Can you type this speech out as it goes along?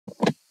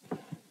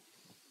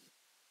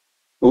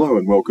Hello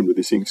and welcome to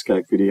this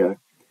Inkscape video.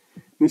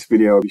 In this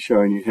video I'll be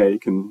showing you how you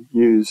can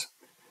use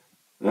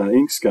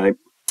Inkscape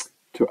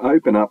to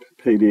open up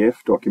PDF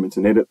documents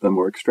and edit them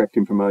or extract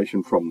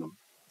information from them.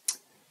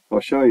 I'll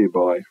show you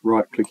by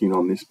right-clicking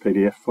on this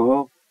PDF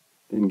file,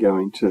 then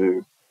going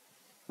to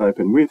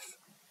Open With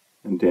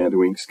and down to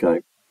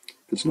Inkscape.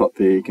 If it's not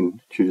there, you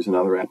can choose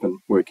another app and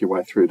work your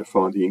way through to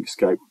find the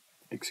Inkscape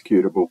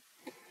executable.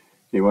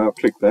 Anyway, I'll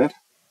click that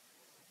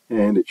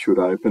and it should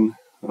open.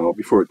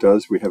 Before it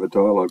does, we have a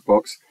dialog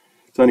box.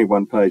 It's only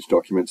one-page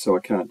document, so I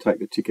can't take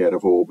the tick out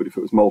of all, but if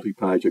it was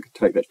multi-page, I could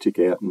take that tick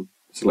out and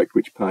select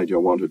which page I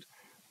wanted.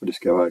 I'll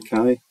just go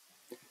OK,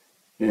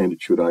 and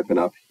it should open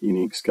up in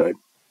Inkscape.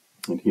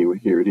 And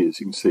here it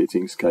is. You can see it's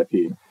Inkscape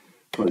here.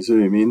 If I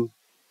zoom in,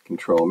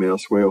 control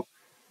mouse wheel,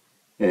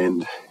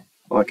 and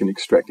I can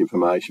extract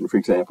information. For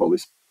example,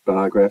 this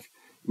bar graph,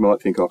 you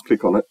might think I'll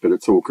click on it, but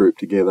it's all grouped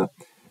together.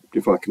 But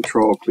if I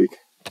control click,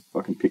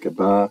 I can pick a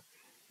bar,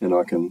 and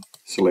I can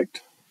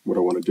select what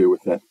I want to do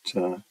with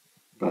that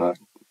bar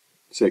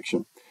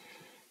section.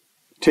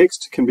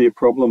 Text can be a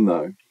problem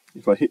though.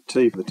 If I hit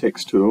T for the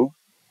text tool,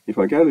 if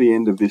I go to the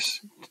end of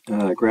this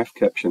graph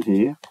caption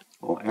here,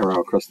 or arrow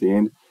across the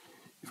end,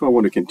 if I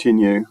want to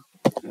continue,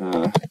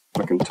 I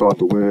can type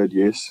a word,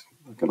 yes,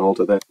 I can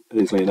alter that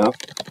easily enough.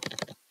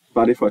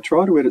 But if I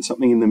try to edit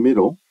something in the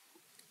middle,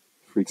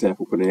 for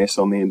example put an S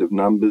on the end of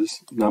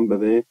number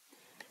there,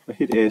 I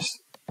hit S,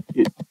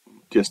 it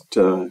just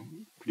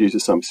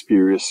produces some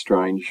spurious,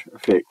 strange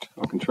effect.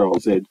 I'll control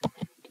Z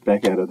to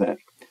back out of that.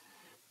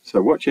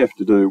 So what you have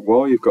to do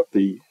while you've got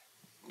the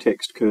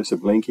text cursor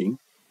blinking,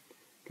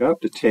 go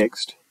up to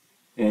text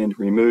and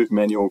remove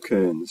manual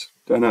kerns.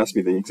 Don't ask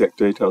me the exact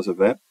details of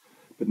that,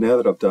 but now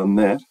that I've done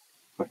that,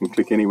 I can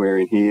click anywhere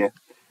in here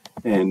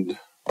and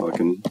I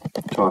can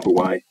type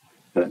away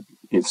and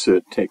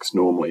insert text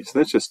normally. So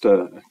that's just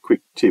a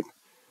quick tip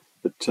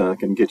that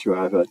can get you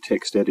over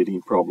text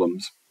editing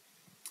problems.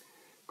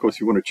 Of course,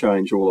 if you want to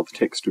change all of the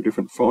text to a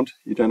different font,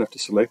 you don't have to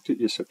select it,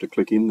 you just have to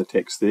click in the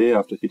text there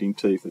after hitting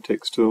T for the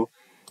text tool,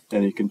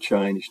 and you can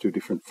change to a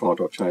different font.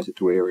 I'll change it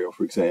to Arial,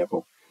 for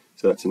example.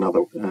 So that's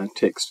another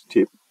text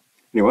tip.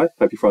 Anyway,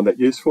 hope you find that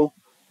useful.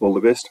 All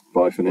the best.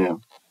 Bye for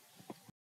now.